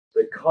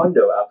The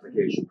condo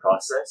application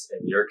process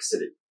in New York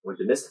City. We'll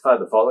demystify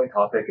the following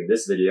topic in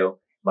this video.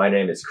 My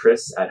name is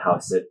Chris at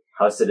Hauseit.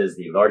 Hauseit is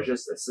the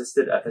largest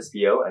assisted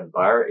FSBO and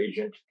buyer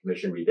agent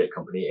commission rebate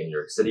company in New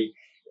York City,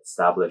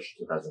 established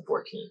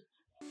 2014.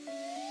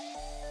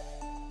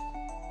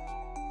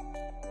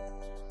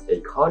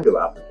 A condo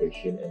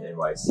application in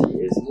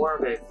NYC is more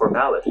of a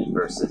formality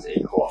versus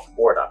a co-op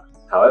board app.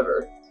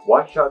 However,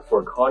 watch out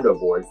for condo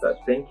boards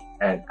that think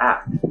and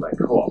act like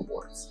co-op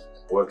boards.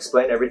 We'll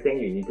explain everything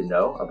you need to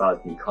know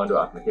about the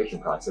condo application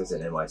process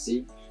in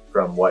NYC,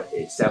 from what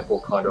a sample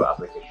condo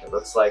application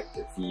looks like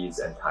to fees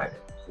and timing.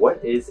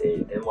 What is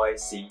a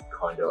NYC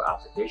condo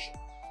application?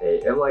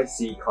 A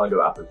NYC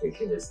condo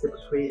application is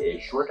typically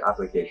a short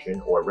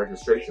application or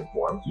registration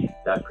form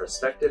that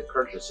prospective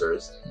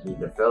purchasers need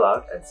to fill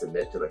out and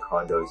submit to the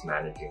condo's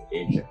managing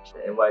agent.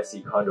 The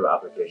NYC condo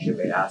application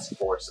may ask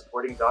for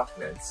supporting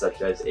documents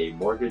such as a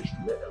mortgage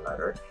commitment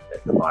letter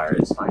if the buyer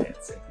is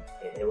financing.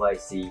 An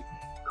NYC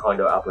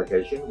condo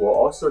application will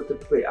also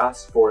typically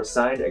ask for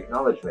signed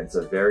acknowledgements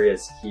of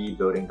various key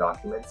building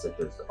documents such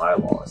as the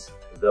bylaws.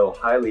 Though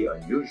highly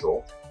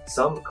unusual,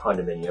 some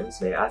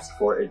condominiums may ask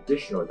for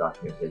additional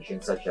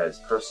documentation such as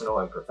personal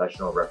and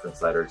professional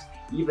reference letters,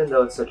 even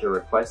though such a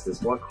request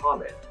is more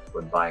common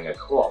when buying a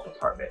co-op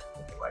apartment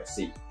in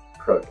NYC.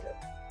 Pro tip: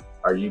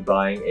 are you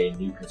buying a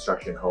new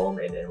construction home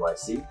in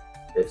NYC?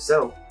 If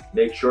so,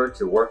 make sure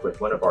to work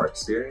with one of our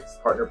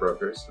experienced partner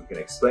brokers who can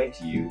explain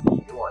to you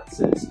the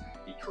nuances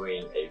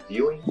between a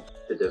viewing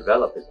to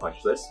development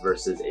punch list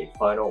versus a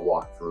final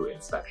walkthrough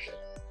inspection.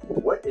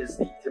 What is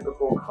the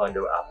typical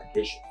condo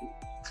application fee?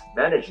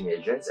 Managing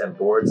agents and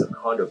boards of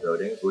condo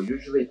buildings will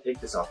usually take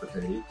this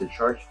opportunity to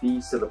charge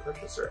fees to the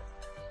purchaser.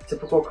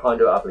 Typical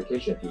condo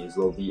application fees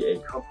will be a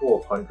couple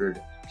of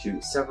 $100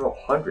 to several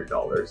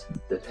 $100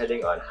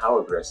 depending on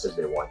how aggressive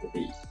they want to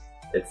be.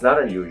 It's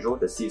not unusual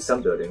to see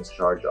some buildings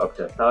charge up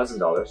to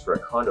 $1,000 for a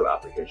condo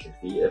application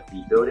fee if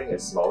the building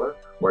is smaller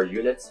or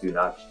units do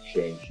not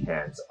change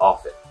hands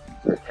often,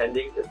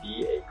 pretending to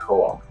be a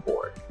co-op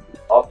board.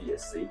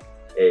 Obviously,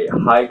 a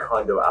high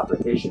condo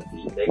application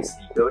fee makes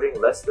the building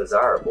less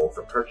desirable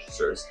for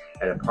purchasers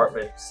and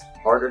apartments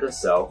harder to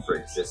sell for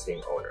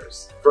existing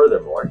owners.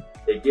 Furthermore,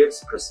 it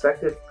gives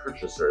prospective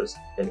purchasers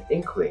an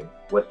inkling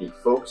what the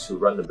folks who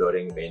run the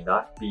building may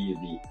not be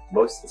the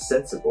most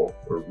sensible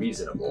or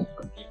reasonable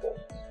of people.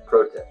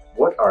 Pro tip: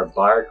 what are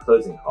buyer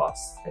closing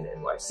costs in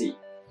NYC?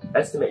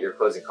 Estimate your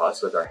closing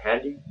costs with our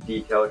handy,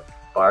 detailed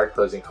buyer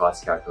closing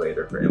cost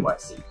calculator for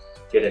NYC.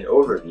 Get an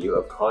overview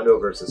of condo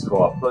versus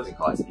co-op closing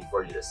costs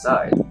before you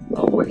decide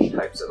on which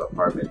types of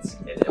apartments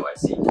in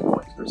NYC you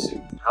want to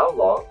pursue. How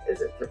long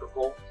is a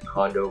typical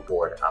condo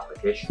board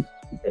application?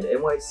 An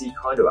NYC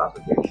condo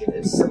application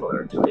is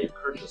similar to a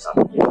purchase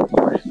application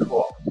for a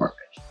co-op apartment.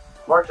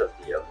 Part of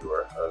the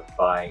allure of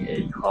buying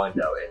a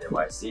condo in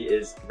NYC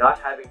is not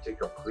having to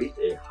complete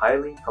a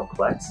highly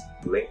complex,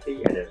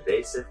 lengthy, and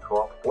invasive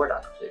co-op board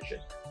application.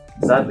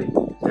 Sadly,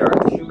 there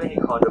are too many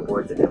condo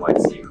boards in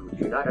NYC who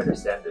do not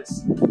understand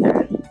this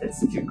and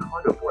institute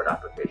condo board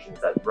applications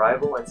that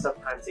rival and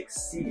sometimes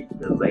exceed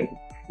the length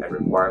and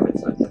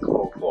requirements of a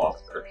typical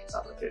co-op purchase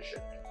application.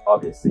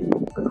 Obviously,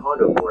 a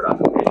condo board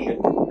application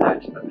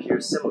that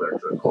appears similar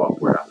to a co-op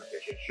board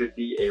application should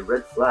be a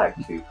red flag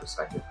to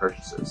prospective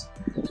purchasers.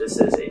 This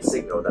is a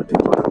signal that the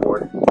condo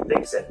board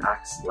thinks and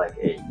acts like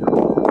a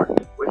co-op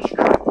board, which could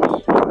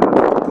be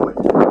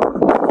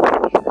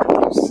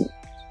use.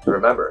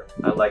 Remember,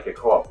 unlike a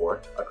co-op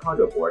board, a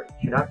condo board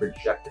cannot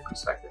reject a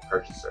prospective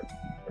purchaser.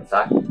 In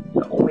fact,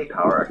 the only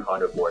power a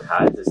condo board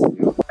has is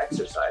to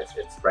exercise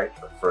its right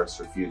of first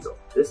refusal.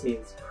 This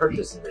means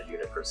purchasing the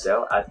unit for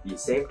sale at the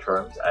same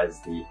terms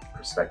as the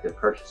prospective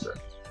purchaser.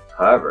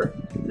 However,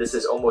 this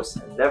is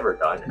almost never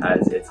done,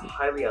 as it's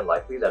highly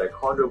unlikely that a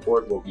condo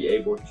board will be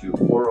able to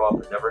borrow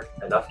up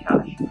enough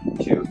cash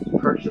to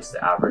purchase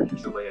the average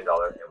 $2 million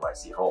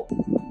NYC home.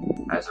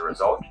 As a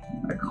result,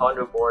 a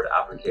condo board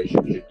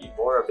application should be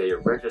more of a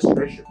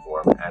registration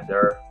form and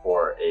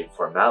therefore a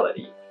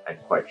formality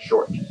and quite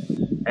short.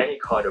 Any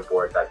condo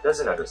board that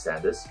doesn't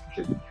understand this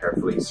should be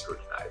carefully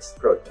scrutinized.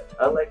 Pro tip: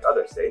 unlike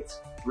other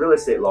states, real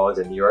estate laws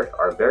in New York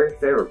are very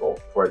favorable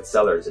towards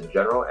sellers in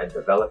general and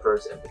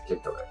developers in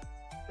particular.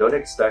 Don't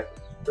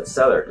expect the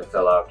seller to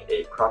fill out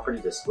a property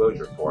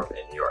disclosure form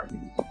in New York.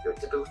 You'll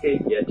typically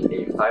get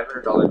a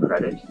 $500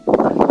 credit at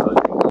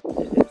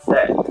closing.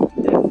 Instead,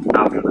 if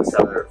after the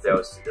seller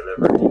fails to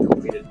deliver a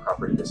completed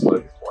property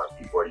disclosure form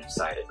before you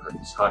sign a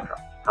purchase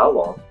contract. How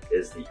long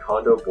is the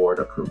condo board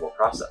approval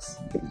process?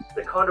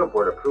 The condo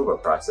board approval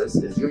process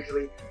is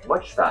usually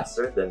much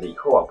faster than the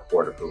co-op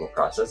board approval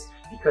process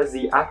because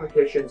the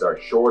applications are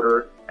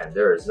shorter and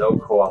there is no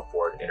co-op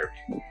board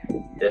interview.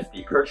 If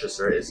the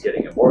purchaser is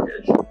getting a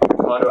mortgage, the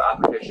condo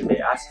application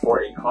may ask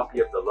for a copy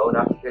of the loan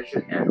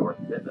application and/or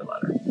commitment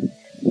letter.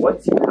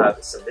 Once you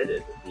have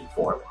submitted the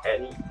form,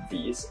 any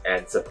fees,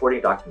 and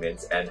supporting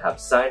documents and have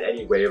signed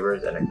any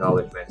waivers and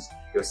acknowledgements,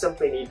 you'll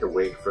simply need to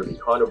wait for the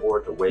condo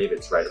board to waive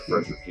its right of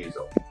first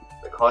refusal.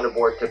 The condo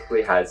board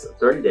typically has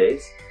 30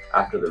 days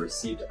after the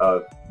receipt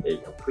of a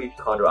complete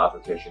condo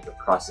application to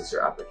process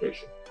your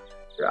application.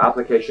 Your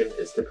application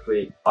is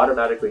typically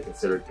automatically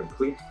considered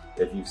complete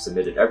if you've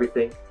submitted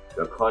everything.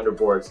 The condo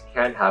boards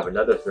can have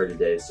another 30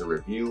 days to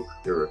review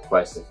your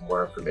request if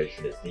more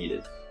information is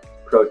needed.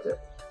 Pro tip: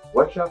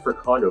 watch out for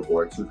condo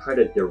boards who try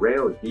to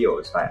derail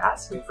deals by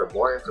asking for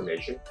more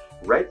information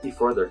right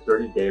before their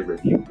 30-day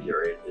review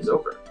period is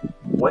over.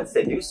 Once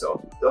they do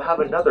so, they'll have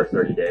another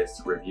 30 days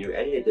to review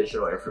any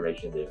additional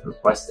information they've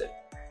requested.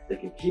 They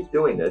can keep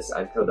doing this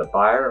until the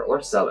buyer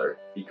or seller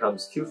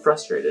becomes too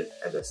frustrated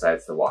and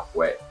decides to walk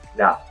away.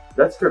 Now,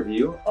 let's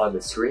review on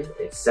the screen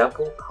a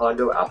sample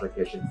condo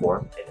application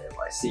form in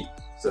NYC.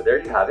 So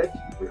there you have it.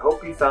 We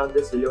hope you found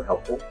this video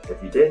helpful.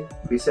 If you did,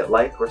 please hit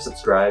like or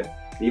subscribe,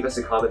 leave us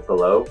a comment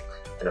below,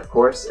 and of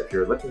course, if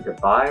you're looking to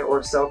buy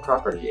or sell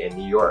property in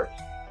New York,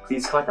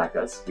 please contact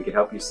us. We can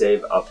help you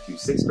save up to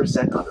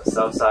 6% on the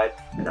sell side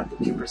and up to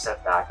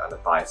 2% back on the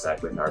buy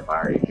side with our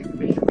buyer agent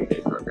commission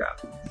rebate program.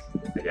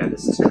 Again,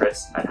 this is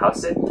Chris at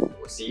Hauseit.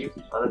 We'll see you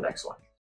on the next one.